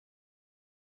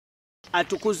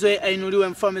Atukuzwe ainuliwe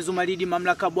Mfalme Zumaridi,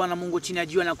 mamlaka Bwana Mungu chini ya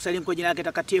jua, na kusalimu kwa jina lake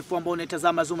takatifu ambao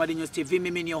unatazama Zumaridi News TV.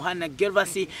 Mimi ni Yohana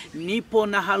Gervasi, nipo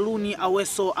na Haruni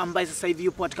Aweso ambaye sasa hivi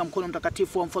yupo katika mkono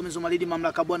mtakatifu wa Mfalme Zumaridi,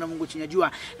 mamlaka Bwana Mungu chini ya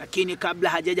jua. Lakini kabla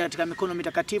hajaja katika mikono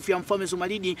mitakatifu ya Mfalme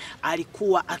Zumaridi,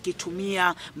 alikuwa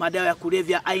akitumia madawa ya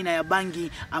kulevya aina ya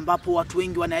bangi, ambapo watu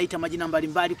wengi wanaita majina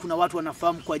mbalimbali. Kuna watu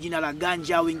wanafahamu kwa jina la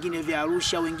ganja, wengine vya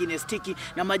Arusha, wengine stiki,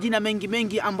 na majina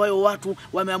mengi ambayo watu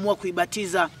wameamua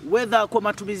kuibatiza, whether kwa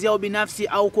matumizi yao binafsi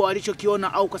au kwa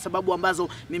walichokiona au kwa sababu ambazo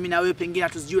mimi na wewe pengine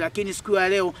hatuzijui. Lakini siku ya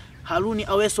leo Haruni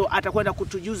Aweso atakwenda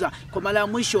kutujuza kwa mara ya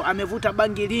mwisho amevuta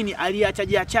bangi lini,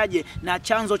 aliachaje, na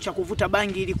chanzo cha kuvuta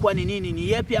bangi ilikuwa ni nini,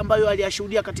 ni yapi ambayo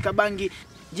aliyashuhudia katika bangi.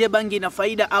 Je, bangi ina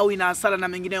faida au ina hasara, na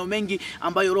mengineyo mengi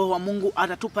ambayo Roho wa Mungu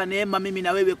atatupa neema mimi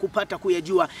na wewe kupata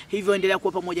kuyajua. Hivyo endelea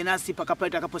kuwa pamoja nasi mpaka pale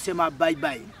tutakaposema bye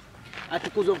bye.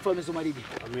 Atukuzwe Mfalme Zumaridi.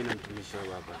 Amina mtumishi wa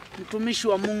Baba. Mtumishi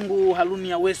wa Mungu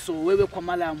Haruni Aweso, wewe kwa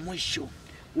mara ya mwisho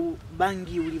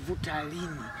bangi ulivuta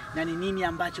lini, na ni nini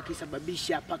ambacho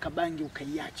kisababisha paka bangi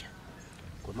ukaiacha?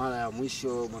 Kwa mara ya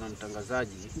mwisho bwana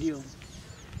mtangazaji, ndio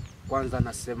kwanza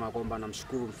nasema kwamba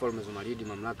namshukuru Mfalme Zumaridi,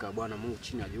 mamlaka ya Bwana Mungu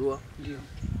chini ya jua, ndio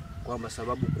kwamba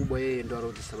sababu kubwa yeye ndio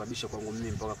aliyosababisha kwangu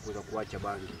mimi mpaka kuweza kuacha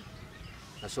bangi,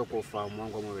 na sio kwa ufahamu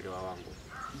wangu au uelewa wangu.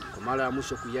 Kwa mara ya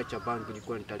mwisho kuiacha bangi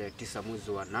ilikuwa ni tarehe 9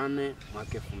 mwezi wa 8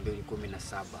 mwaka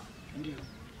 2017. Ndio.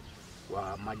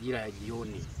 Wa majira ya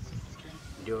jioni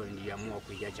ndio niliamua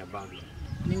kuiacha bangi.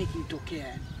 Nini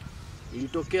kilitokea?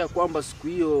 Ilitokea kwamba siku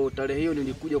hiyo, tarehe hiyo,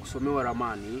 nilikuja kusomewa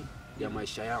ramani ya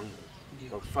maisha yangu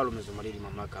kwa Mfalme Zumaridi,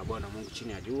 mamlaka ya Bwana Mungu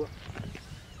chini ya jua.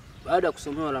 Baada ya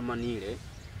kusomewa ramani ile,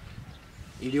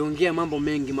 iliongea mambo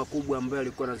mengi makubwa ambayo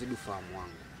yalikuwa yanazidi ufahamu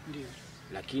wangu. Ndio.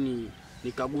 Lakini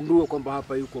nikagundua kwamba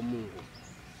hapa yuko Mungu,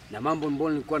 na mambo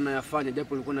ambayo nilikuwa nayafanya,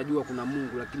 japo nilikuwa najua kuna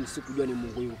Mungu, lakini sikujua ni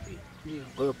Mungu yupi.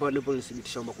 Kwa hiyo pale ndipo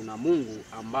nilithibitisha kwamba kuna Mungu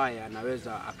ambaye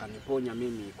anaweza akaniponya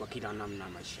mimi kwa kila namna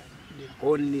maisha.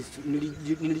 Kwa hiyo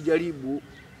nilijaribu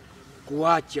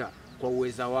kuacha kwa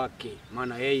uweza wake,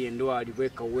 maana yeye ndio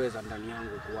aliweka uweza ndani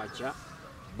yangu kuacha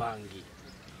bangi.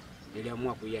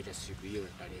 Niliamua kuiacha siku hiyo,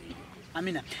 tarehe hiyo.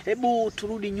 Amina. Hebu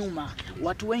turudi nyuma.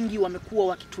 Watu wengi wamekuwa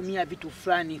wakitumia vitu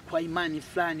fulani kwa imani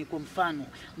fulani. Kwa mfano,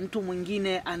 mtu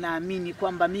mwingine anaamini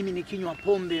kwamba mimi nikinywa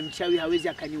pombe mchawi hawezi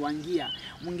akaniwangia.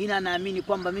 Mwingine anaamini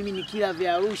kwamba mimi nikila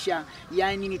vya Arusha,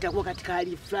 yani nitakuwa katika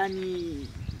hali fulani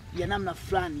ya namna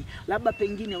fulani. Labda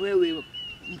pengine wewe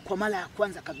kwa mara ya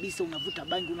kwanza kabisa unavuta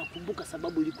bangi, unakumbuka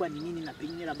sababu ilikuwa ni nini, na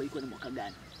pengine labda ilikuwa ni mwaka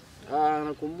gani?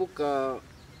 Nakumbuka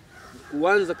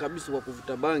kuanza kabisa kwa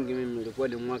kuvuta bangi mimi ilikuwa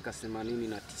ni mwaka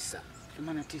 89.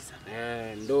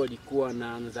 89. Ndio ilikuwa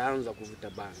naanza kuvuta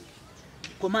bangi.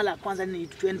 Kwa mara ya kwanza nini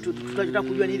tunataka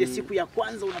kujua ni ile siku ya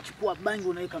kwanza unachukua bangi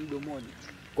unaweka mdomoni.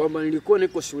 Kwamba nilikuwa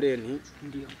niko shuleni.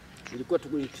 Ndio. Ilikuwa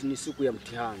ni siku ya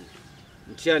mtihani.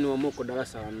 Mtihani wa Mwaka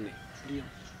darasa la 4. Ndio.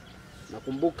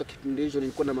 Nakumbuka kipindi hicho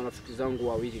nilikuwa na marafiki zangu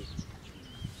wawili,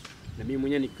 na mimi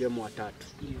mwenyewe nikiwemo watatu.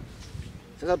 Ndio.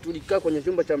 Sasa tulikaa kwenye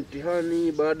chumba cha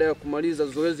mtihani. Baada ya kumaliza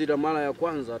zoezi la mara ya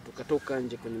kwanza, tukatoka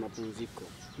nje kwenye mapumziko.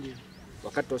 Ndio.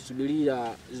 Wakati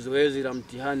wasubiria zoezi la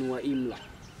mtihani wa imla.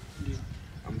 Ndio.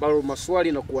 Ambalo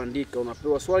maswali na kuandika,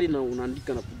 unapewa swali na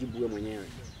unaandika na kujibu wewe mwenyewe.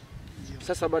 Ndio.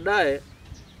 Sasa baadaye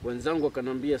wenzangu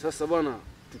wakaniambia, sasa bwana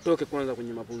tutoke kwanza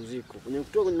kwenye mapumziko.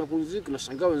 Kutoka kwenye mapumziko,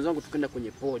 nashangaa wenzangu tukaenda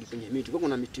kwenye podi, kwenye miti.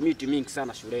 Kuna miti mingi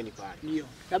sana shuleni pale. Ndio.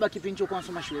 Labda kipindi hicho kwa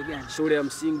unasoma shule gani? Shule ya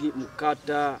msingi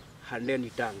Mkata, Handeni,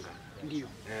 Tanga. Ndio.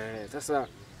 Sasa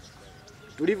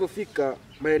tulivyofika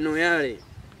maeneo yale,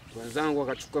 wenzangu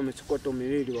wakachukua misokoto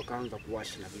miwili, wakaanza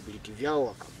kuwasha na vibiliti vyao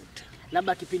wakavuta.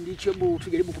 Labda kipindi hicho, hebu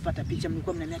tujaribu kupata picha,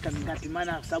 mlikuwa mna miaka mingapi?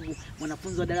 Maana sababu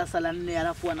mwanafunzi wa darasa la 4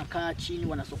 alafu wanakaa chini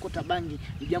wanasokota bangi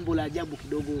ni jambo la ajabu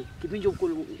kidogo. Kipindi hicho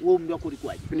wewe umri wako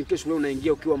ulikuwaje? Kipindi kesho leo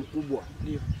unaingia ukiwa mkubwa.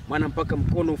 Ndio. Maana mpaka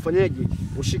mkono ufanyeje?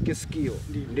 Ushike sikio.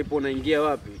 Ndipo unaingia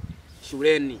wapi?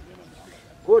 Shuleni.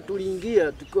 Kwa hiyo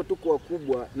tuliingia tukiwa tuko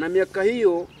wakubwa, na miaka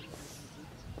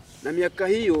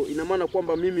hiyo ina maana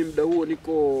kwamba mimi muda huo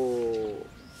niko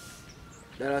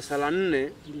darasa la 4.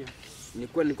 Ndio.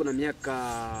 Niko na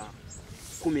miaka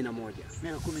 11.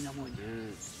 Miaka 11.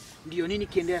 Ndio. Nini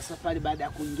kiendelea safari baada ya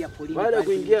kuingia polini?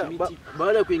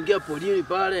 Baada ya kuingia polini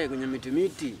pale kwenye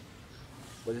miti,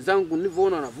 wenzangu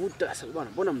nilivyoona wanavuta, sasa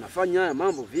bwana, mbona mnafanya haya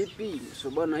mambo vipi?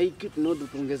 Sio bwana, hii kitu ndio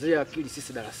tuongezea akili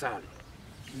sisi darasani.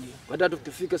 Ndio. Baada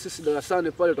tukifika sisi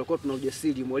darasani pale tutakuwa tuna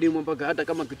ujasiri, mwalimu mpaka hata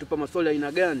kama kitupa maswali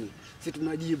aina gani sisi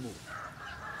tunajibu.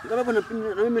 Ngapa na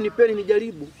mimi nipeni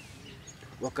nijaribu.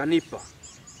 Wakanipa.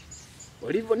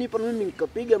 Walivyonipa na mimi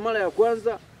nikapiga mara ya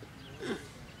kwanza,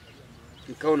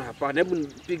 nikaona hapana, hebu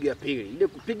nipige ya pili. Ile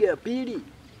kupiga ya pili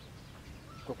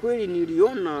Kwa kweli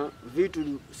niliona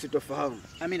vitu sitofahamu.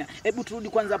 Amina. Hebu turudi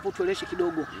kwanza hapo tueleshe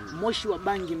kidogo. Moshi wa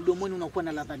bangi mdomoni unakuwa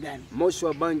na ladha gani? Moshi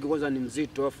wa bangi kwanza ni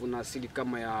mzito, afu na asili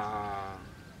kama ya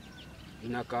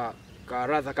inaka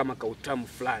ladha kama kautamu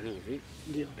fulani hivi.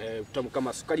 Ndio. Utamu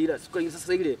kama sukari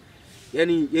sasa ile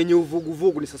yani yenye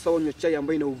uvuguvugu, ni sasa unywe chai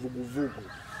ambayo ina uvuguvugu.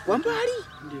 Kwa mbali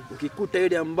ukikuta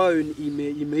ile ambayo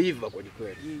imeiva kwa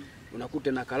kweli.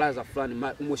 Unakuta na kalaza fulani,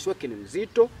 moshi wake ni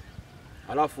mzito.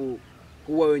 Alafu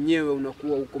huwa wenyewe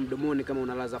unakuwa huko mdomoni kama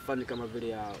unalaza fulani kama vile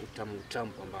ya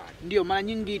utamu kwa mbali. Ndio mara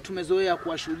nyingi tumezoea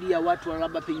kuwashuhudia watu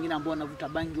labda pengine ambao wanavuta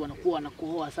bangi wanakuwa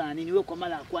wanakohoa sana. Nini wewe kwa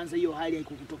mara ya kwanza hiyo hali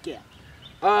haikukutokea?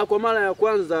 Kwa mara ya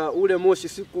kwanza ule moshi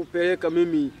sikupeleka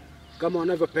mimi kama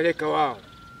wanavyopeleka wao.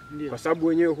 Ndio. Kwa sababu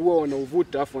wenyewe huwa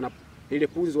wanauvuta afu ile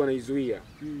punzi wanaizuia.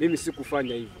 Mimi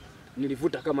sikufanya hivyo.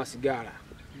 Nilivuta kama sigara.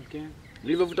 Okay.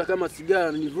 Nilivyovuta kama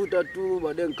sigara, nilivuta tu,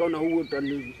 baadaye nikaona huo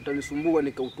utanisumbua,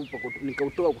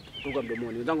 nikautoa kutoka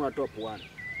mdomoni. Wenzangu wanatoa puani.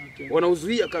 Okay.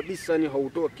 Wanauzuia kabisa, ni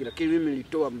hautoki, lakini mimi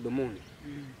nilitoa mdomoni.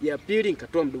 Ya pili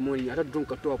nikatoa mdomoni, ya tatu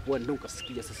nikatoa puani, ndio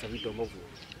nikasikia sasa vitu ambavyo.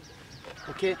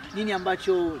 Okay, nini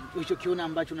ambacho ulichokiona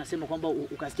ambacho unasema kwamba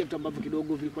ukasikia vitu ambavyo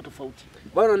kidogo vilikuwa tofauti?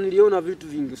 Bwana, niliona vitu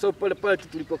vingi. Sababu pale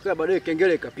tulipokaa, baadaye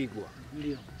kengele ikapigwa.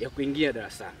 Ndio. Ya kuingia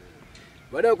darasani.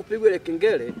 Baada ya kupigwa ile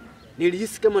kengele,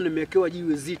 nilihisi kama nimewekewa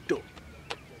jiwe zito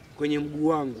kwenye mguu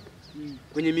wangu,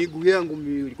 kwenye miguu yangu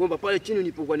miwili. Kwamba pale chini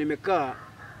nilipokuwa nimekaa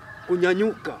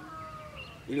kunyanyuka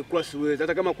ilikuwa siwezi.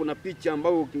 Hata kama kuna picha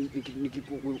ambayo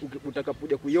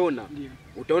utakapokuja kuiona,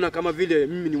 utaona kama vile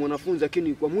mimi ni mwanafunzi,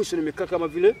 lakini kwa mwisho nimekaa kama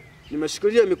vile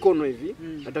nimeshikilia mikono hivi,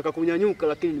 nataka kunyanyuka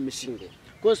lakini nimeshindwa.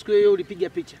 Kwa siku hiyo ulipiga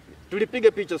picha?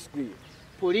 Tulipiga picha siku hiyo.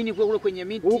 Polini kule kwenye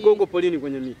miti? Huko polini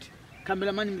kwenye miti.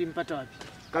 Kameramani mlimpata wapi?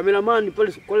 Kameramani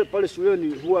pale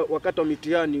shuleni huwa wakati wa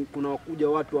mitihani kuna wakuja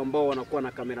watu ambao wanakuwa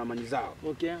na kameramani zao.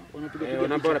 Okay,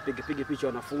 wanapiga picha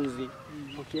wanafunzi.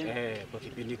 Okay. Kwa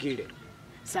kipindi kile.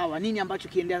 Sawa, nini ambacho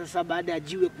kiendelea sasa baada ya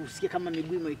jiwe kusikia kama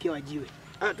miguu imewekewa jiwe?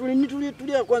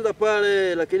 Tulia kwanza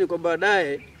pale, lakini kwa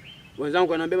baadaye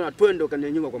wenzangu wananiambia na twende,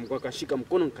 ukanyanyuka kwa mkono, akashika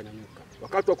mkono nikanyanyuka.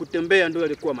 Wakati wa kutembea ndio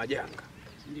ilikuwa majanga.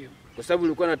 Ndio. Kwa sababu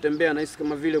nilikuwa natembea nahisi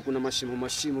kama vile kuna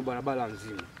mashimo barabara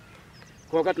nzima.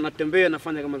 Kwa wakati natembea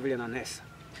nafanya kama vile na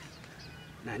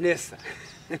nesa.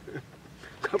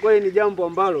 Kwa kweli ni jambo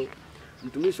ambalo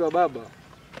mtumishi wa Baba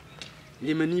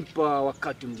limenipa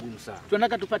wakati mgumu sana.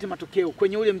 Tunataka tupate matokeo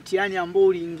kwenye ule mtihani ambao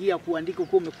uliingia kuandika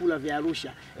uko umekula vya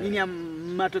Arusha. Nini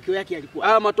matokeo yake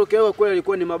yalikuwa? Matokeo kweli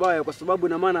yalikuwa ni mabaya, kwa sababu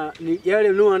na maana yale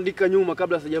nilioandika nyuma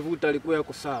kabla sijavuta yalikuwa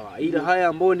yako sawa. Ila haya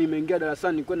ambao nimeingia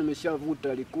darasani nilikuwa nimeshavuta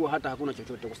yalikuwa hata hakuna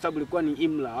chochote, kwa sababu ilikuwa ni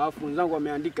imla. Alafu wenzangu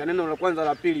wameandika neno la kwanza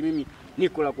la pili, mimi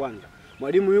niko la kwanza.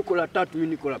 Mwalimu yuko la tatu, mimi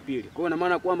niko la pili. Kwa hiyo na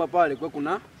maana kwamba pale kwa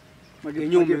kuna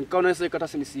magenyume. Nikaona sasa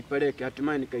ikatasi nisipeleke,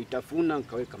 hatimaye nikaitafuna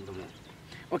nikaweka mdomoni.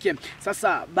 Okay,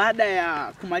 sasa baada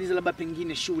ya kumaliza labda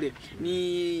pengine shule,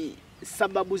 ni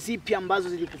sababu zipi ambazo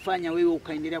zilikufanya wewe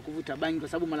ukaendelea kuvuta bangi? Kwa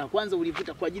sababu mara kwanza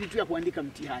ulivuta kwa ajili tu ya kuandika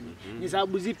mtihani. Ni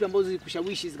sababu zipi ambazo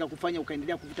zilikushawishi zikakufanya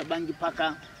ukaendelea kuvuta bangi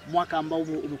mpaka mwaka ambao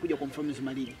umekuja kwa Mfalme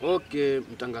Zumaridi? Okay,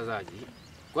 mtangazaji.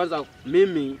 Kwanza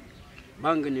mimi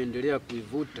bangi niendelea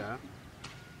kuivuta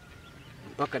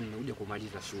mpaka nimekuja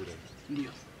kumaliza shule. Ndio.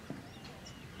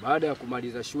 Baada ya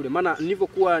kumaliza shule, maana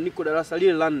nilipokuwa niko darasa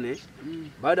lile la 4,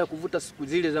 baada ya kuvuta siku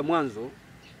zile za mwanzo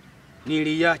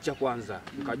niliacha kwanza,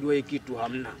 nikajua hii kitu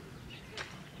hamna.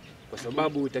 Kwa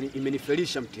sababu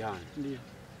imenifelisha mtihani. Ndio.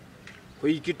 Kwa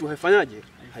hiyo kitu haifanyaje?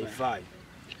 Haifai.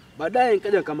 Baadaye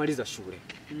nikaja nikamaliza shule.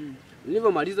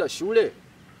 Nilipomaliza shule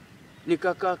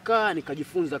nikakaa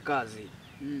nikajifunza kazi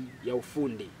ya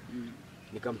ufundi.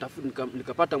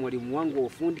 Nikapata mwalimu wangu wa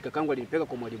ufundi, kakangu alinipeleka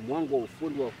kwa mwalimu wangu wa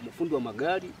ufundi wa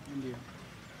magari. Ndio.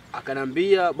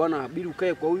 Akanambia, bwana Habili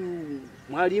ukae kwa huyu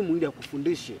mwalimu ili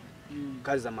akufundishe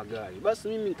kazi za magari. Basi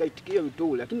mimi nikaitikia wito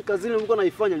ule, lakini kazi ile nilikuwa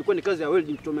naifanya ilikuwa ni kazi ya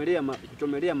welding,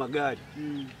 kuchomelea magari.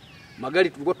 Magari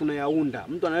tulikuwa tunayaunda.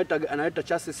 Mtu analeta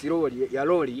chassis ya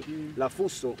lori la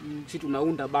fuso, sisi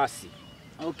tunaunda basi.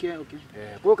 Okay.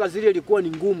 Kwa hiyo kazi ile ilikuwa ni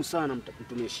ngumu sana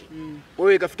mtumishi. Kwa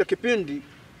hiyo ikafika kipindi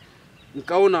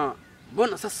nikaona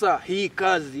mbona sasa hii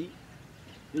kazi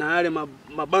na yale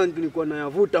mabangi nilikuwa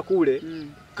nayavuta kule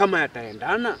kama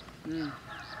yataendana.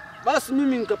 Basi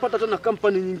mimi nikapata tena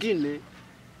kampani nyingine,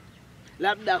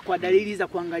 labda kwa dalili za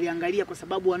kuangalia, kwa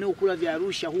sababu wanaokula vya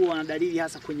Arusha huwa wana dalili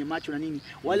hasa kwenye macho na nini.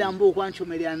 Wale ambao kwa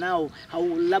chomelea nao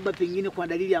labda pengine kwa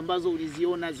dalili ambazo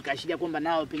uliziona zikaashiria kwamba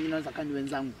nao pengine wanaweza kani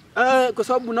wenzangu. Kwa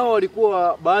sababu nao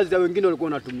walikuwa, baadhi ya wengine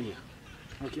walikuwa wanatumia.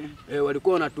 Okay.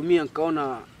 Walikuwa wanatumia,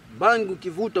 nikaona bangi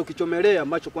ukivuta ukichomelea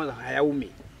macho kwanza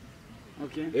hayaumi.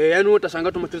 Okay. Yani wewe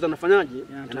utashangaa tu machozi anafanyaje?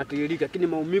 Yanatiririka, lakini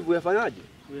maumivu yafanyaje?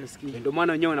 Uyasikia. Ndio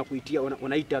maana wenyewe wanakuitia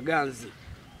wanaita ganzi.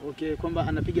 Okay, kwamba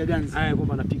anapiga ganzi.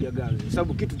 Kwamba anapiga ganzi.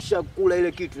 Sababu kitu kishakula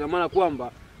ile kitu, na maana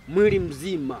kwamba mwili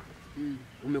mzima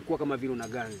umekuwa kama vile una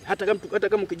ganzi. Hata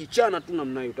kama ukijichana tu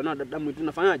namna hiyo, utaona damu tu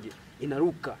inafanyaje?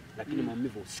 Inaruka, lakini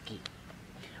maumivu usikii.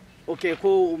 Okay,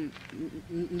 kwa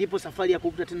ndipo safari ya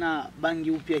kuvuta tena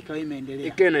bangi upya ikawa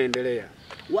imeendelea. Inaendelea.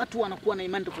 Watu wanakuwa na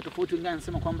imani tofauti tofauti, wengine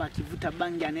wanasema kwamba akivuta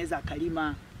bangi anaweza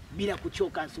akalima bila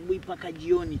kuchoka asubuhi mpaka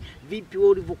jioni. Vipi wewe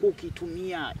ulivyokuwa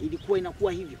ukitumia, ilikuwa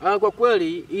inakuwa hivyo? Kwa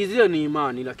kweli hizo ni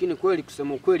imani, lakini kweli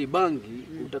kusema ukweli bangi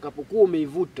utakapokuwa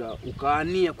umeivuta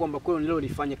ukaania kwamba kweli leo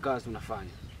nifanye kazi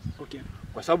unafanya. Okay.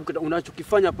 Kwa sababu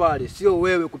unachokifanya pale sio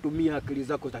wewe kutumia akili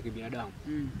zako za kibinadamu.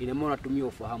 Ina maana unatumia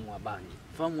ufahamu wa bangi.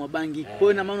 Ufahamu wa bangi. Kwa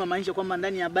hiyo ina maana maanisha kwamba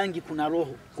ndani ya bangi kuna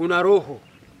roho. Kuna roho.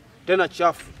 Tena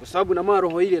chafu, kwa sababu ina maana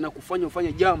roho ile inakufanya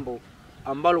ufanye jambo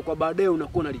ambalo kwa baadaye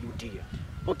unakuwa unalijutia.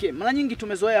 Okay, mara nyingi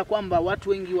tumezoea kwamba watu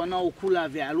wengi wanaokula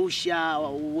vya Arusha,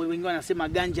 wengi wanasema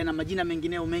ganja na majina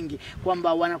mengineo mengi,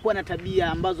 kwamba wanakuwa na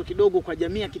tabia ambazo kidogo kwa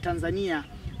jamii ya Kitanzania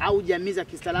au jamii za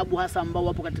kistaarabu hasa ambao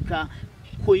wapo katika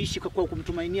kuishi kwa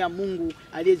kumtumainia Mungu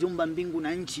aliyeziumba mbingu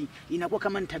na nchi, inakuwa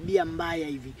kama ni tabia mbaya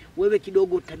hivi. Wewe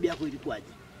kidogo tabia yako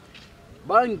ilikuwaje?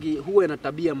 Bangi huwa ina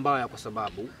tabia mbaya kwa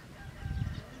sababu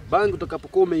bangi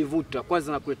utakapokuwa umeivuta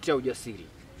kwanza inakuletea ujasiri.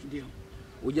 Ndio.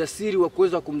 Ujasiri wa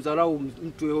kuweza kumdharau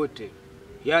mtu yote.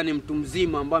 Yaani mtu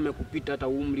mzima ambaye amekupita hata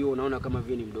umri unaona kama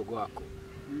vile ni mdogo wako.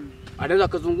 Anaweza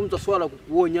kuzungumza swala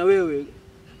kukuonya wewe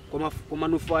kwa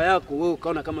manufaa yako, wewe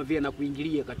ukaona kama vile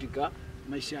anakuingilia katika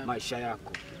maisha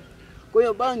yako. Kwa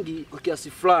hiyo bangi kwa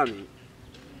kiasi fulani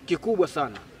kikubwa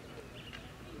sana,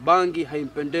 bangi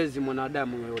haimpendezi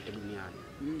mwanadamu yoyote duniani.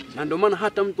 Na ndio maana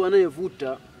hata mtu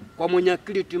anayevuta kwa mwenye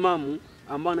akili timamu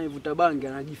ambaye anayevuta bangi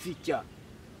anajificha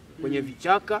kwenye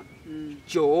vichaka,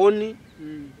 chooni,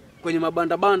 kwenye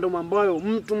mabanda ambayo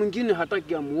mtu mwingine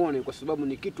hataki amuone, kwa sababu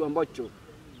ni kitu ambacho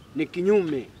ni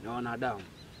kinyume na wanadamu.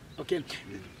 Okay.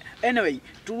 Anyway,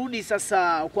 turudi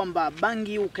sasa kwamba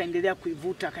bangi ukaendelea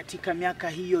kuivuta katika miaka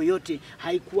hiyo yote,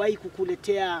 haikuwahi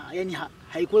kukuletea, yani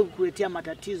haikuwahi kukuletea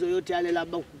matatizo yote yale,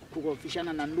 labda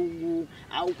kukofishana na ndugu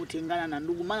au kutengana na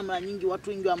ndugu? Maana mara nyingi watu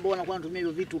wengi ambao wanakuwa wanatumia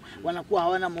hivyo vitu wanakuwa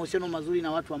hawana mahusiano mazuri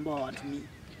na watu ambao hawatumii.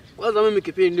 Kwanza mimi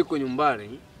kipindi niko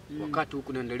nyumbani, wakati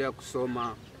huku naendelea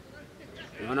kusoma,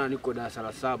 naona niko darasa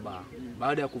la 7,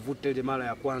 baada ya kuvuta ile mara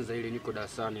ya kwanza ile niko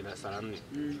darasa la 4.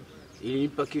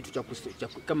 Ilinipa kitu cha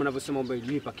kama ninavyosema kwamba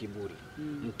ilinipa kiburi.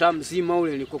 Mtaa mzima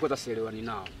ule nilikuwa kwanza sielewani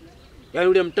nao. Yaani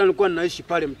ule mtaa nilikuwa ninaishi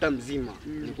pale, mtaa mzima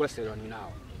nilikuwa sielewani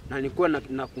nao. Na nilikuwa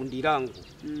na kundi langu.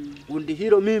 Kundi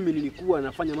hilo mimi nilikuwa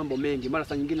nafanya mambo mengi. Mara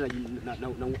saa nyingine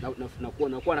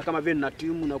nakuwa na kama vile na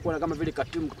timu, nakuwa kama vile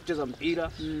katimu kucheza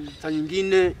mpira. Saa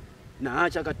nyingine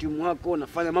naacha katimu wako,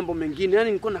 nafanya mambo mengine. Yaani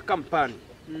nilikuwa na kampani.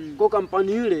 Kwa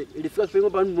kampani ile ilifika kipindi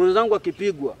kwamba mwenzangu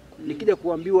akipigwa, nikija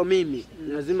kuambiwa mimi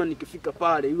lazima nikifika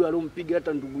pale yule aliyompiga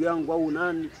hata ndugu yangu au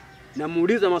nani,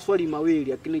 namuuliza maswali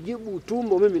mawili, akinijibu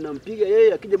utumbo mimi nampiga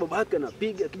yeye, akija babake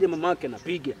anapiga, akija mamake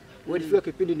anapiga. Ilifika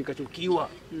kipindi nikachukiwa.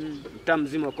 Mtaa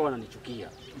mzima wakawa wananichukia.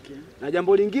 Okay. Na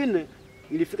jambo lingine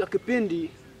ilifika kipindi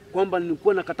kwamba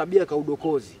nilikuwa na katabia ka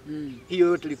udokozi. Hiyo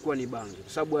yote ilikuwa ni bangi.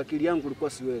 Kwa sababu akili yangu ilikuwa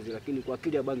siwezi, lakini kwa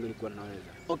akili ya bangi ilikuwa naweza.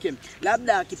 Okay.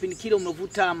 Labda kipindi kile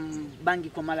umevuta bangi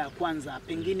kwa mara ya kwanza,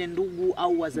 pengine ndugu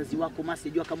au wazazi wako,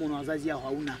 masijua kama una wazazi au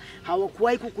hauna,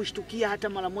 hawakuwahi kukushtukia hata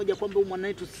mara moja kwamba huyu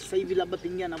mwanaetu sasa hivi labda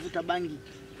pengine anavuta bangi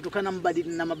kutokana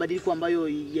na mabadiliko ambayo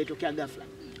yalitokea ghafla?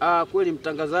 Kweli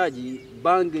mtangazaji,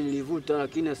 bangi nilivuta,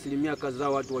 lakini asilimia kadhaa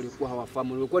watu walikuwa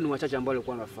hawafahamu. Walikuwa ni wachache ambao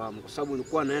walikuwa wanafahamu, kwa sababu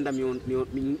nilikuwa naenda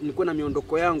nilikuwa na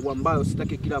miondoko yangu ambayo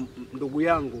sitaki kila ndugu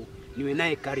yangu niwe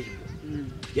naye karibu.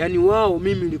 Yaani wao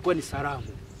mimi nilikuwa ni salamu.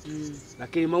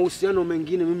 Lakini mahusiano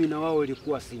mengine mimi na wao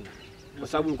ilikuwa sina. Kwa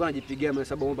sababu nilikuwa najipigia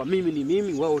mahesabu kwamba mimi ni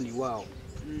mimi, wao ni wao.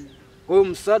 Kwa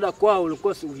hiyo msaada kwao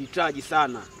ulikuwa si uhitaji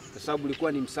sana. Kwa sababu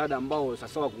ilikuwa ni msaada ambao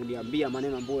sasa wa kuniambia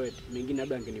maneno ambayo mengine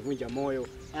labda angenivunja moyo.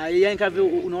 Yaani kama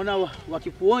unaona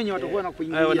wakikuonya watakuwa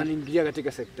wanakuingilia. Wananiingilia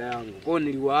katika sekta yangu. Kwa hiyo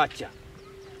niliwaacha.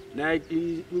 Na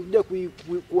nilikuja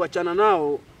kuachana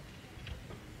nao,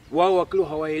 wao wakiwa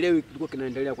hawaelewi kilikuwa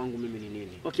kinaendelea kwangu mimi ni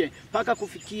nini. Okay, paka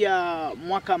kufikia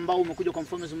mwaka ambao umekuja kwa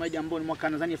Mfalme Zumaridi ambao ni mwaka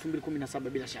nadhani 2017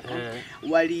 bila shaka.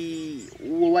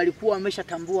 Walikuwa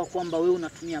wameshatambua kwamba wewe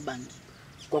unatumia bangi?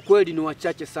 Kwa kweli ni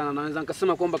wachache sana. Naweza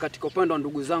nikasema kwamba katika upande wa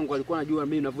ndugu zangu walikuwa najua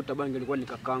mimi navuta bangi, ilikuwa ni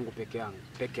kakaangu peke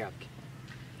yake.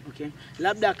 Okay.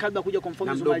 Labda kabla kuja kwa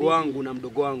Mfalme Zumaridi na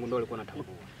mdogo wangu ndio walikuwa natambua.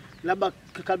 Labda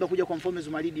kabla kuja kwa Mfalme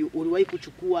Zumaridi uliwahi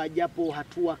kuchukua japo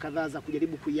hatua kadhaa za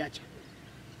kujaribu kuiacha?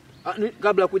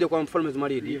 Kabla kuja kwa Mfalme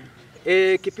Zumaridi,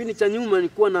 Kipindi cha nyuma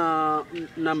nilikuwa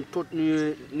na mtoto,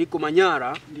 niko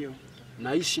Manyara. Ndio.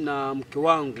 Naishi na mke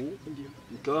wangu. Ndio.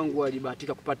 Mke wangu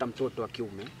alibahatika kupata mtoto wa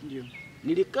kiume. Ndio.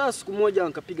 Nilikaa siku moja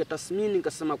nikapiga tathmini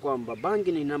nikasema kwamba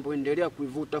bangi ninapoendelea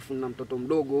kuivuta afu na mtoto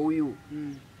mdogo huyu.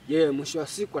 Mwisho wa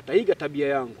siku ataiga tabia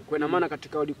yangu. Kwa maana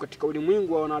katika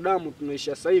ulimwengu wa wanadamu tunaishi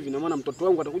sasa hivi, na maana mtoto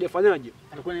wangu atakuja fanyaje?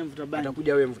 Atakuwa ni mvuta bangi.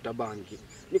 Atakuja wewe mvuta bangi.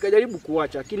 Nikajaribu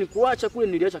kuacha, lakini kuacha kule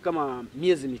niliacha kama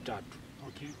miezi mitatu.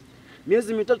 Okay.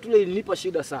 Miezi mitatu ile ilinipa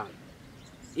shida sana.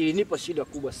 Ilinipa shida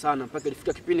kubwa sana mpaka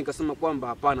ilifika kipindi nikasema kwamba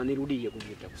hapana, nirudie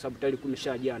kuvuta kwa sababu tayari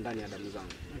kumeshajaa ndani ya damu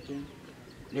zangu. Okay.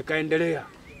 Nikaendelea.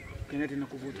 Kaendelea na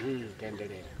kuvuta.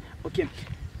 Kaendelea. Okay.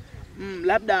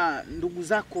 Labda ndugu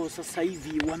zako sasa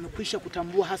hivi wamekwisha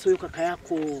kutambua hasa huyo kaka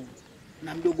yako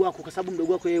na mdogo wako, kwa sababu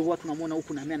mdogo wako yeye huwa tunamuona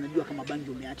huku na mimi anajua kama bangi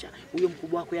umeacha. Huyo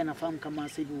mkubwa wako yeye anafahamu kama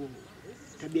sasa hivi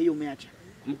tabia hiyo umeacha.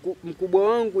 Mkubwa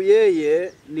wangu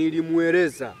yeye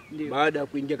nilimueleza baada ya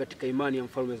kuingia katika imani ya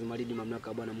Mfalme Zumaridi, mamlaka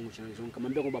ya Bwana Mungu.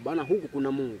 Nikamwambia kwamba bwana, huku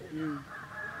kuna Mungu.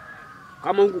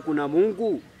 Kama huku kuna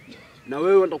Mungu na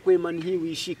wewe unatakiwa imani hii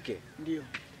uishike. Ndio.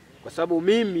 Kwa sababu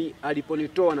mimi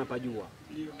aliponitoa napajua.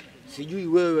 Ndio. Sijui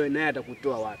wewe naye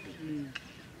atakutoa wapi.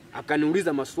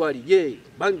 Akaniuliza maswali, je,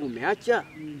 bangi umeacha?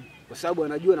 Kwa sababu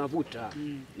anajua navuta.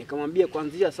 Nikamwambia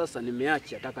kuanzia sasa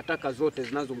nimeacha takataka zote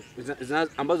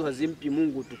ambazo hazimpi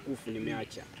Mungu utukufu,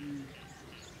 nimeacha.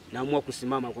 Naamua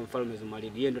kusimama kwa Mfalme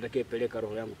Zumaridi, yeye ndiye atakayepeleka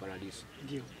roho yangu paradiso.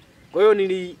 Ndio. Kwa hiyo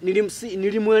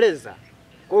nilimueleza.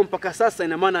 Kwa hiyo mpaka sasa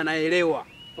ina maana anaelewa.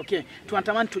 Okay,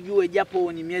 tunatamani tujue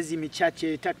japo ni miezi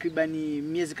michache, takriban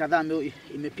miezi kadhaa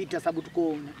imepita sababu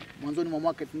tuko mwanzoni mwa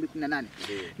mwaka 2018.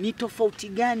 Ni tofauti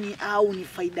gani au ni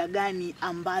faida gani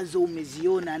ambazo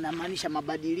umeziona, na maanisha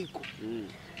mabadiliko?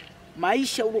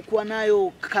 Maisha uliokuwa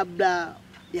nayo kabla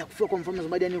ya kufika kwa Mfalme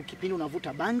Zumaridi, yani kipindi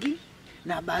unavuta bangi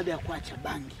na baada ya kuacha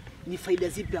bangi, ni faida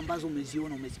zipi ambazo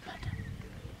umeziona, umezipata?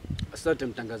 Asante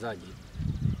mtangazaji.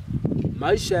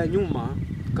 Maisha ya nyuma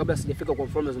kabla sijafika kwa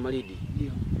Mfalme Zumaridi,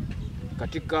 ndio,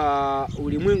 katika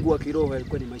ulimwengu wa kiroho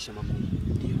yalikuwa ni maisha magumu.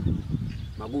 Ndio.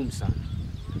 Magumu sana.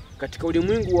 Katika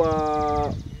ulimwengu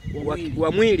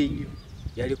wa mwili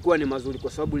yalikuwa ni mazuri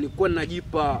kwa sababu nilikuwa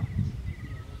ninajipa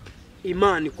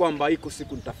imani kwamba iko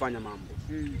siku nitafanya mambo.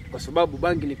 Kwa sababu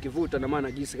bangi nikivuta na maana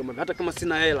najisi kama hata kama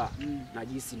sina hela,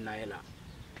 najisi nina hela.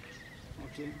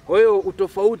 Okay. Kwa hiyo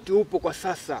utofauti upo kwa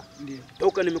sasa. Ndio.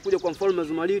 Toka nimekuja kwa Mfalme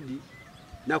Zumaridi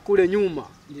na kule nyuma.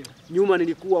 Ndio. Nyuma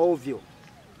nilikuwa ovyo.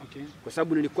 Okay. Kwa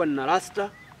sababu nilikuwa nina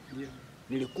rasta. Ndio.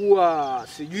 Nilikuwa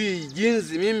sijui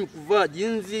jinsi mimi kuvaa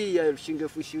jinsi ya shilingi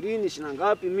 20,000 shina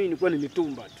ngapi, mimi nilikuwa ni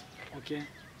mitumba tu. Okay.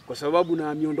 Kwa sababu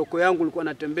na miondoko yangu nilikuwa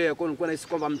natembea, kwa nilikuwa nahisi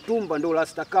kwamba mtumba ndio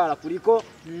rasta kala kuliko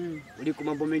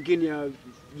mambo mengine ya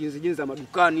jinsi za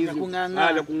madukani hizo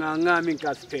ya kung'ang'aa mimi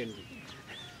nikaspendi.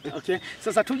 Okay.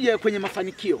 Sasa tuje kwenye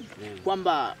mafanikio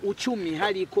kwamba uchumi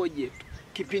hali ikoje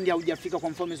kipindi haujafika kwa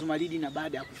Mfalme Zumaridi na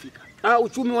baada ya kufika?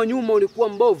 Uchumi wa nyuma ulikuwa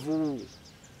mbovu.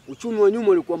 Uchumi wa nyuma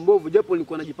ulikuwa mbovu, japo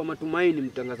nilikuwa najipa matumaini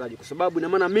mtangazaji, kwa sababu ina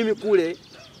maana mimi kule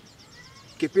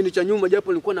kipindi cha nyuma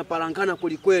japo nilikuwa napalangana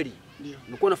kweli kweli.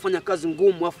 Nilikuwa nafanya kazi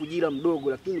ngumu afu jira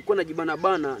mdogo, lakini nilikuwa najibana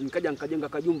bana, nikajenga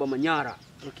kajumba Manyara.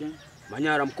 Okay.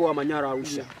 Manyara, mkoa wa Manyara,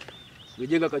 Arusha.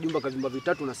 Nijenga kajumba vyumba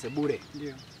 3 na sebure.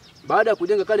 Ndio. Baada ya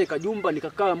kujenga kale kajumba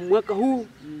nikakaa mwaka huu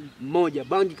mmoja,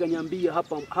 bangi kaniambia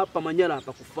hapa Manyara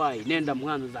hapa kufai, nenda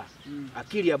Mwanza.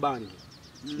 Akili ya bangi.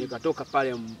 Nikatoka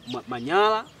pale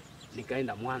Manyara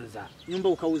nikaenda Mwanza. Nyumba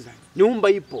ukauza? Nyumba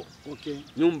ipo. Okay.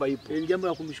 Nyumba ipo. Ni jambo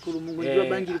la kumshukuru Mungu. Ndio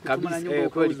bangi ilikutuma na nyumba ukauza.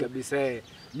 Kweli kabisa.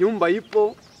 Nyumba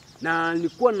ipo na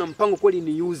nilikuwa na mpango kweli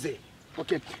niuze.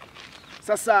 Okay.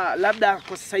 Sasa labda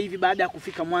kwa sasa hivi baada ya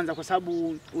kufika Mwanza, kwa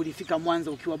sababu ulifika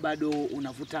Mwanza ukiwa bado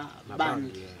unavuta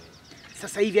bangi.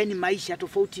 Sasa hivi yani maisha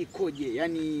tofauti ikoje?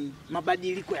 Yani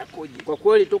mabadiliko yakoje? Kwa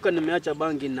kweli toka nimeacha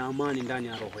bangi na amani ndani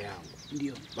ya roho yangu.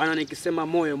 Ndio. Bana nikisema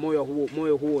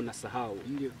moyo huo nasahau.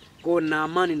 Ndio. Kwa na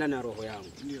amani ndani ya roho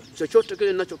yangu. Ndio. Chochote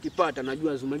kile ninachokipata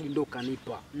najua Zumaridi ndo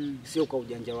kanipa. Sio kwa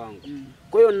ujanja wangu.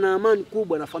 Kwa hiyo na amani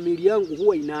kubwa na familia yangu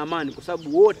huwa ina amani kwa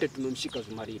sababu wote tumemshika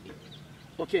Zumaridi.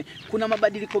 Okay. Kuna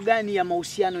mabadiliko gani ya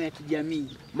mahusiano ya kijamii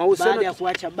baada ya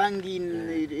kuacha bangi?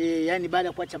 Yani baada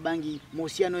ya kuacha bangi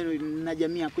mahusiano na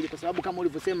jamii yakoje? Kwa sababu kama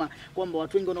ulivyosema kwamba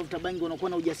watu wengi wanaovuta bangi wanakuwa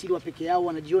na ujasiri wa peke yao,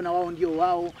 wanajiona wao ndio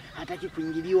wao, hataki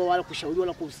kuingiliwa wala kushauriwa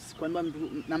wala kuambiwa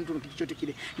na mtu kitu chochote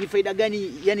kile. Ni faida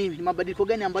gani, yani mabadiliko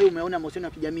gani ambayo umeona mahusiano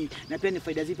ya kijamii, na pia ni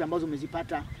faida zipi ambazo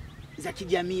umezipata za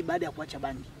kijamii baada ya kuacha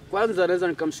bangi? Kwanza naweza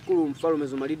nikamshukuru Mfalme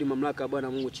Zumaridi, mamlaka ya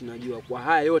Bwana Mungu chini ya jua, kwa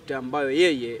haya yote ambayo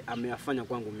yeye ameyafanya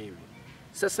kwangu mimi.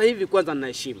 Sasa hivi kwanza nina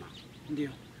heshima. Ndio.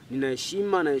 Nina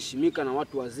heshima, naheshimika na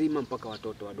watu wazima mpaka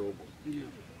watoto wadogo. Ndio.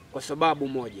 Kwa sababu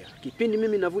moja, kipindi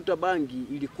mimi navuta bangi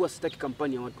ilikuwa sitaki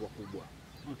kampani ya watu wakubwa.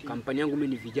 Kampani yangu mimi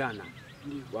ni vijana.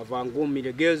 Wavaa nguo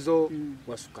milegezo,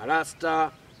 wasuka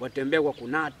rasta, watembea kwa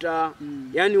kunata.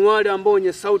 Yaani wale ambao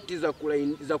wenye sauti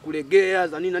za kulegea,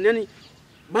 za nini. Yaani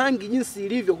bangi jinsi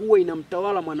ilivyo huwa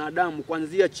inamtawala mwanadamu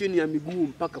kuanzia chini ya miguu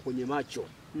mpaka kwenye macho.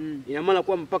 Ina maana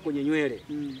kwamba mpaka kwenye nywele.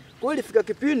 Kwa hiyo ilifika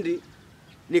kipindi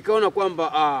nikaona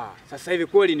kwamba sasa hivi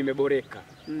kweli nimeboreka.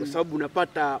 Kwa sababu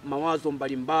napata mawazo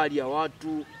mbalimbali ya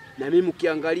watu, na mimi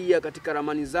ukiangalia katika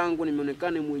ramani zangu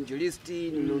nimeonekana mwinjilisti,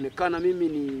 nimeonekana mimi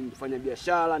ni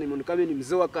mfanyabiashara, nimeonekana mimi ni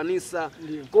mzee wa kanisa.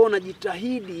 Kwa hiyo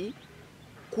najitahidi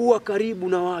kuwa karibu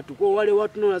na watu. Kwa wale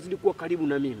watu nao lazidi kuwa karibu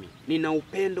na mimi. Nina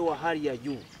upendo wa hali ya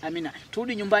juu. Amina.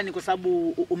 Turudi nyumbani kwa sababu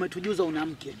umetujuza una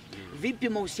mke. Vipi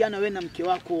mahusiano wewe na mke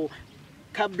wako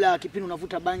kabla kipindi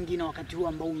unavuta bangi na wakati huu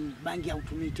ambao bangi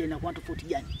hautumii tena, kuna tofauti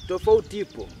gani? Tofauti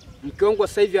ipo. Mke wangu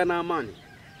sasa hivi ana amani.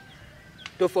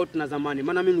 Tofauti na zamani.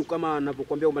 Maana mimi kama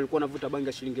ninapokuambia kwamba nilikuwa navuta bangi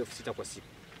ya shilingi 6,000 kwa siku.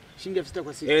 Shilingi 6,000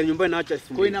 kwa siku. Nyumbani naacha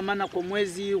 2,000. Kwa ina maana kwa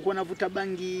mwezi uko navuta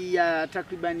bangi ya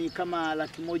takribani kama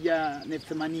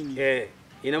 180,000.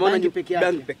 Ina maana bangi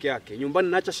peke yake. Nyumbani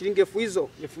naacha shilingi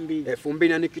 2,000.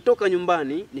 Na nikitoka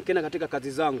nyumbani nikienda katika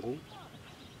kazi zangu,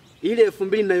 ile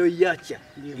 2,000 nayoiacha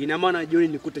ina maana jioni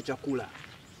nikute chakula.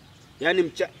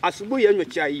 Yaani asubuhi anywe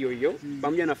chai hiyo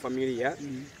pamoja na familia,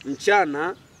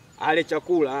 mchana ale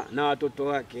chakula na watoto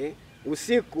wake,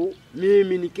 usiku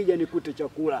mimi nikija nikute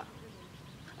chakula.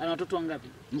 Ana watoto wangapi?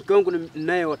 Mke wangu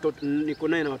niko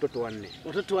naye na watoto 4.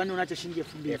 Watoto 4 unaacha shilingi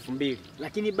 2,000.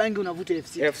 Lakini bangi unavuta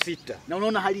 6,000. Na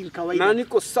unaona hali ni kawaida. Na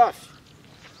niko safi.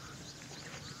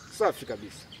 Safi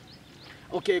kabisa.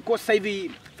 Okay, kwa sasa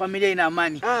hivi familia ina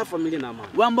amani. Familia ina amani.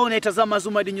 Wewe ambao unaitazama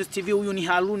Zumaridi News TV, huyu ni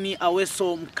Haruni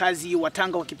Aweso, mkazi wa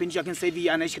Tanga wa kipindi lakini sasa hivi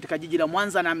anaishi katika jiji la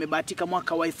Mwanza, na amebahatika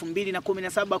mwaka wa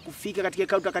 2017 kufika katika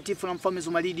hekalu takatifu la Mfalme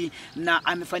Zumaridi na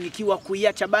amefanikiwa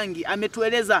kuiacha bangi.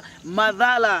 Ametueleza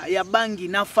madhara ya bangi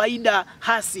na faida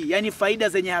hasi, yani faida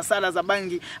zenye hasara za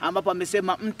bangi, ambapo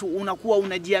amesema mtu unakuwa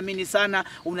unajiamini sana,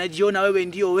 unajiona wewe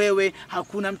ndio wewe,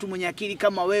 hakuna mtu mwenye akili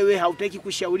kama wewe, hautaki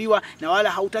kushauriwa na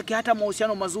wala hautaki hata mahusiano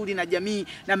mazuri na jamii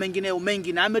na mengineo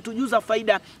mengi. Na ametujuza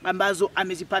faida ambazo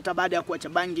amezipata baada ya kuacha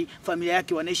bangi. Familia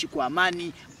yake wanaishi kwa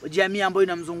amani, jamii ambayo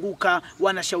inamzunguka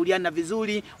wanashauriana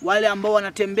vizuri, wale ambao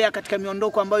wanatembea katika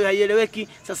miondoko ambayo haieleweki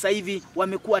sasa hivi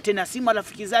wamekuwa tena si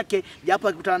marafiki zake, japo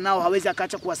akikutana nao hawezi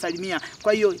akaacha kuwasalimia.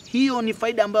 Kwa hiyo ni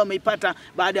faida ambayo ameipata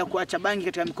baada ya kuacha bangi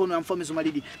katika mikono ya Mfalme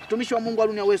Zumaridi. Mtumishi wa Mungu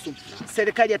Haruni Aweso,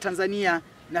 serikali ya Tanzania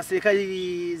na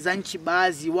serikali za nchi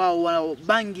baadhi wao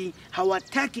bangi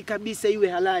hawataki kabisa iwe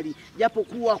halali, japo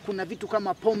kuwa kuna vitu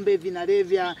kama pombe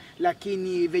vinalevya,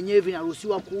 lakini venyewe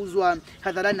vinaruhusiwa kuuzwa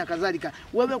hadharani na kadhalika.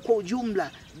 Wewe kwa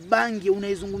ujumla bangi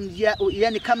unaizungumzia,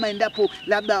 yani kama endapo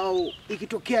labda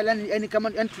ikitokea yani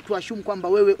kama tuashumu kwamba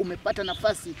wewe umepata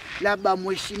nafasi, labda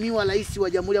Mheshimiwa Rais wa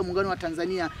Jamhuri ya Muungano wa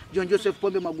Tanzania John Joseph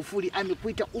Pombe Magufuli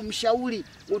amekuita umshauri,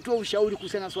 utoe ushauri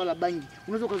kuhusiana na swala bangi,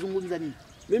 unaweza kuzungumza nini?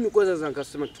 Mimi kwanza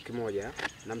nikasema kitu kimoja,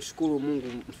 namshukuru Mungu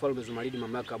Mfalme Zumaridi,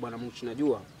 mamlaka Bwana Mungu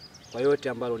tunajua kwa yote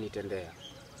ambalo nitendea.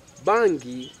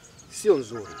 Bangi sio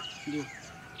nzuri. Ndio.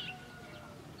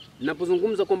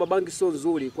 Ninapozungumza kwamba bangi sio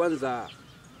nzuri, kwanza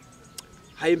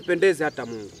haimpendezi hata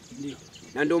Mungu. Ndio.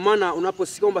 Na ndio maana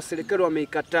unaposikia kwamba serikali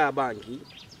wameikataa bangi,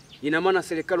 ina maana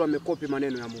serikali wamekopi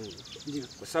maneno ya Mungu. Ndio.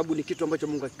 Kwa sababu ni kitu ambacho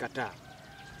Mungu akikataa.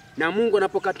 Na Mungu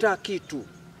anapokataa kitu,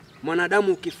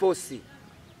 mwanadamu ukifosi,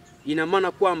 ina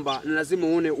maana kwamba ni lazima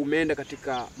uone umeenda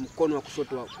katika mkono wa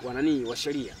kushoto wa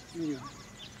sheria.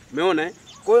 Umeona?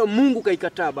 Kwa hiyo Mungu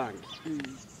kaikataa bangi.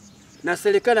 Na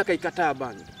serikali akaikataa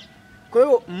bangi. Kwa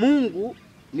hiyo Mungu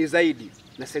ni zaidi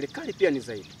na serikali pia ni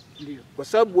zaidi. Ndio. Kwa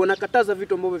sababu wanakataza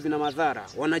vitu ambavyo vina madhara,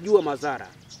 wanajua madhara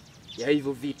ya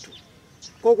hivyo vitu.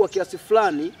 Kwa kiasi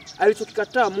fulani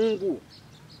alichokikataa Mungu,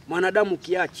 mwanadamu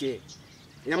kiache.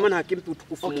 Ina maana hakimpi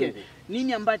utukufu Mungu.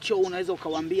 Nini ambacho unaweza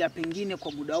ukawaambia pengine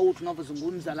kwa muda huu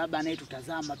tunavyozungumza, labda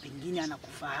anayetutazama pengine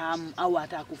anakufahamu au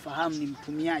hata kufahamu ni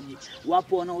mtumiaji?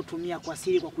 Wapo wanaotumia kwa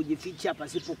siri, kwa kujificha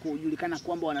pasipo kujulikana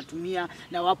kwamba wanatumia,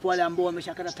 na wapo wale ambao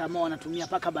wameshakata tamaa wanatumia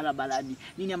paka barabarani.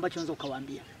 Nini ambacho unaweza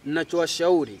ukawaambia?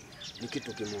 Ninachowashauri ni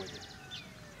kitu kimoja.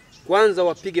 Kwanza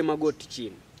wapige magoti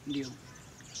chini. Ndio.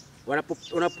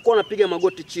 Wanapokuwa wanapiga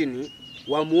magoti chini,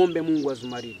 wamuombe Mungu wa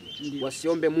Zumaridi.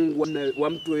 Wasiombe Mungu wa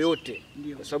mtu yoyote.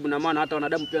 Kwa sababu na maana hata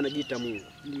wanadamu pia wanajiita Mungu.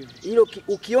 Hilo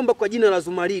ukiomba kwa jina la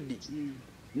Zumaridi,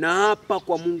 na hapa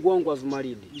kwa Mungu wangu wa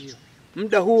Zumaridi,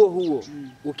 muda huo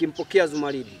ukimpokea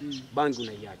Zumaridi, bangi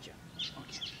unaiacha.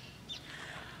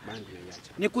 bangi naiacha.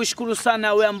 Nikushukuru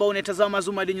sana wewe ambao unatazama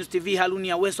Zumaridi News TV.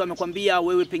 Haruni Aweso amekwambia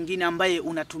wewe pengine ambaye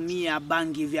unatumia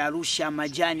bangi vya Arusha,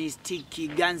 majani, stiki,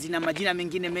 ganzi na majina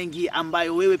mengine mengi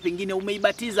ambayo wewe pengine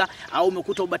umeibatiza au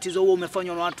umekuta ubatizo huo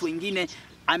umefanywa na watu wengine,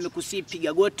 amekusihi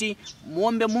piga goti,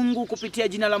 muombe Mungu kupitia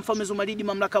jina la Mfalme Zumaridi,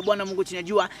 mamlaka Bwana Mungu chini ya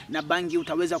jua, na bangi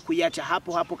utaweza kuiacha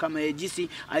hapo hapo kama jinsi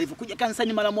alivyokuja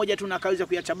kanisani mara moja tu na akaweza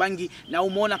kuiacha bangi, na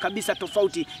umeona kabisa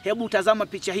tofauti. Hebu tazama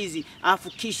picha hizi afu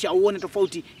kisha uone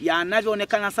tofauti ya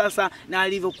anavyoonekana sasa na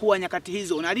alivyokuwa nyakati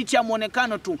hizo. Na licha ya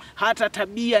muonekano tu, hata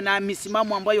tabia na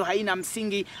misimamo ambayo haina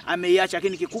msingi ameiacha,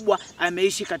 lakini kikubwa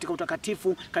ameishi katika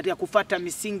utakatifu, katika kufuata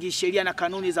misingi, sheria na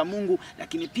kanuni za Mungu,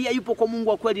 lakini pia yupo kwa Mungu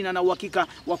wa kweli na uhakika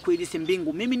wa kuilisi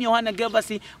mbingu. Mimi ni Yohana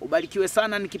Gervasi, ubarikiwe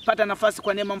sana. Nikipata nafasi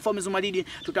kwa neema Mfalme Zumaridi,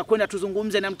 tutakwenda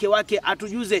tuzungumze na mke wake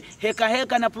atujuze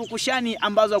heka na purukushani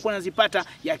ambazo alikuwa anazipata,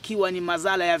 yakiwa ni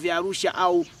mazala ya vya Arusha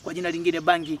au kwa jina lingine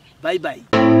bangi. Bye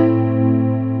bye.